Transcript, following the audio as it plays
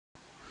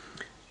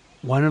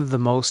One of the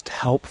most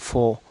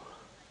helpful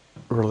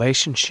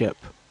relationship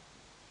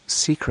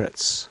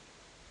secrets,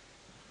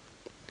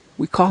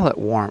 we call it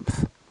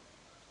warmth.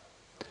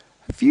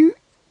 Have you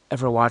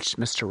ever watched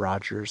Mr.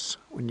 Rogers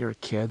when you were a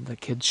kid, the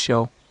kids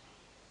show?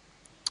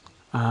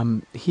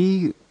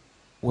 He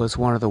was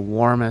one of the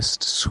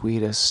warmest,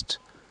 sweetest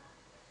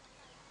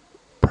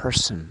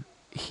person.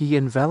 He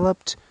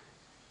enveloped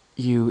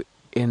you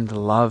in the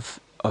love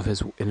of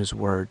his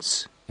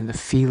words, in the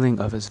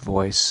feeling of his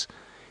voice.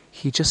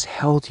 He just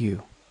held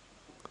you,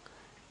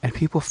 and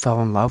people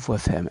fell in love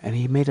with him, and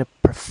he made a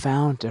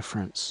profound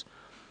difference.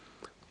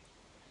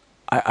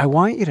 I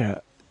want you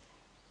to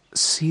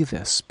see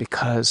this,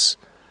 because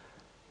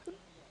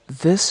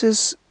this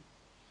is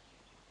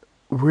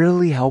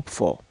really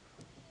helpful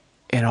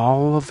in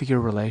all of your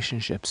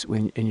relationships,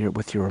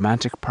 with your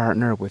romantic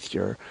partner, with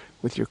your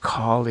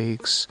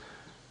colleagues,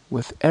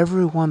 with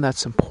everyone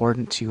that's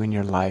important to you in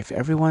your life,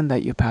 everyone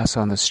that you pass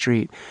on the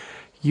street.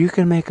 You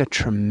can make a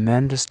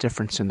tremendous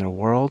difference in their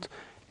world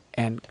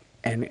and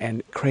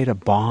create a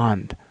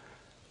bond.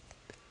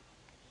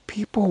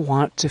 People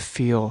want to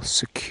feel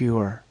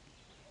secure.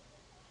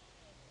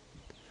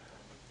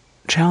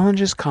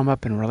 Challenges come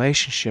up in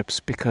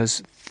relationships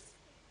because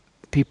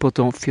people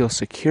don't feel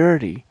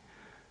security,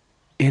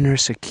 inner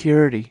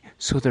security,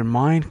 so their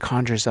mind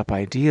conjures up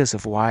ideas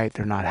of why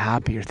they're not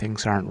happy or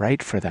things aren't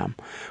right for them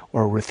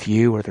or with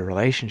you or the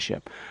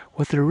relationship.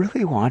 What they're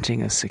really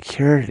wanting is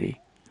security.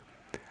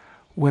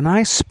 When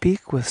I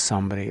speak with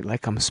somebody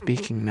like I'm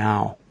speaking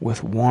now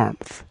with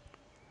warmth,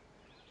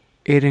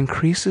 it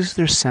increases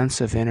their sense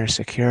of inner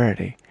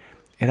security.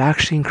 It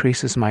actually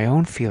increases my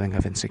own feeling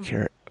of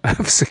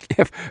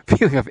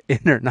feeling of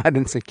inner, not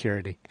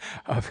insecurity,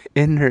 of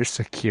inner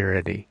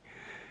security.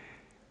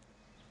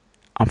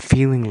 I'm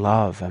feeling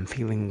love. I'm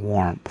feeling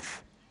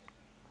warmth.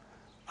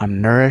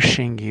 I'm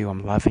nourishing you.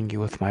 I'm loving you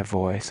with my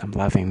voice. I'm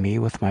loving me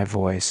with my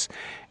voice.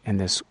 And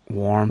this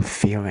warm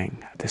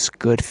feeling, this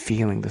good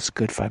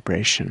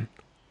vibration.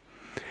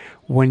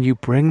 When you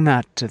bring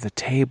that to the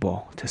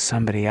table, to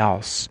somebody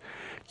else,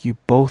 you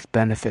both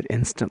benefit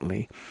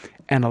instantly.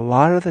 And a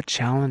lot of the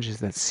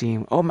challenges that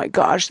seem, oh my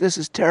gosh, this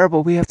is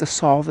terrible, we have to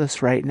solve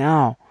this right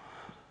now,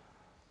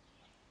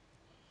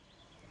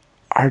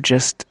 are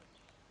just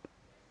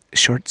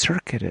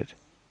short-circuited.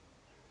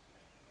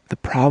 The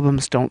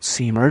problems don't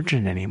seem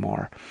urgent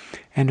anymore.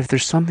 And if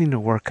there's something to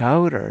work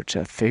out or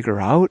to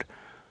figure out,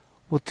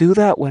 we'll do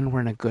that when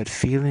we're in a good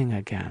feeling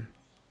again.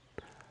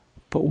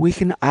 But we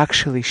can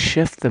actually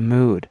shift the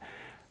mood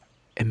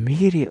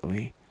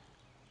immediately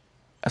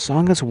as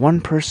long as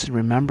one person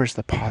remembers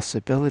the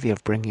possibility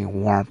of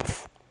bringing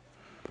warmth.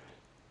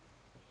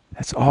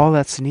 That's all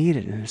that's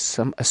needed. And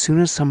as soon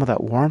as some of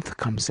that warmth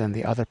comes in,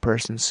 the other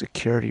person's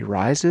security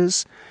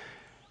rises,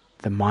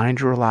 the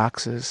mind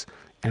relaxes,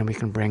 and we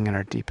can bring in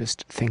our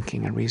deepest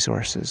thinking and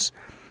resources.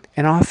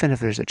 And often if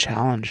there's a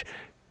challenge,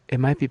 it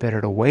might be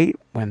better to wait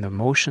when the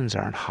emotions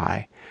aren't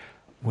high,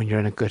 when you're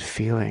in a good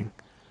feeling.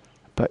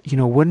 But,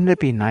 wouldn't it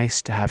be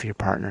nice to have your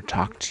partner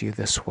talk to you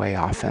this way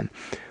often?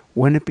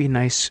 Wouldn't it be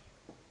nice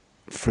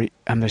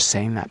I'm just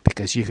saying that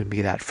because you can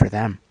be that for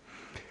them.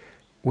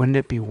 Wouldn't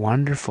it be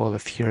wonderful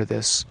if you're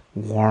this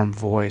warm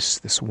voice,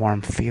 this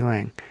warm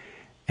feeling,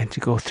 and to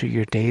go through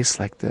your days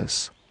like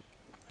this?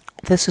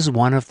 This is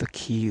one of the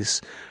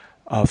keys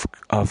of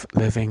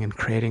living and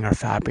creating our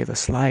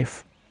fabulous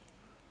life.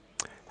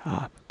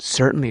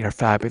 Certainly our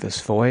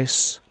fabulous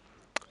voice.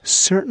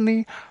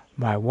 Certainly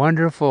my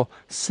wonderful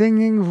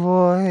singing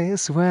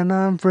voice when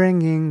I'm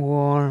bringing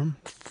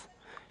warmth.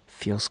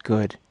 Feels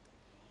good.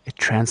 It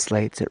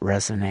translates, it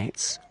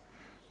resonates.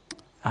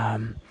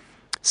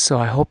 So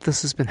I hope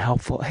this has been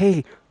helpful.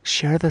 Hey,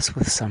 share this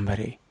with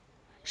somebody.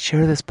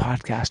 Share this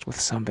podcast with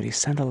somebody.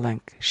 Send a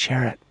link.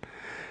 Share it.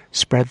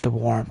 Spread the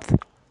warmth.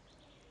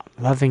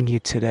 I'm loving you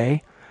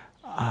today.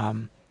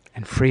 And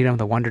Freedom,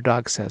 the Wonder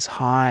Dog, says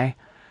hi.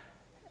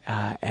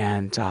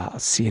 And I'll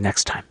see you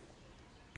next time.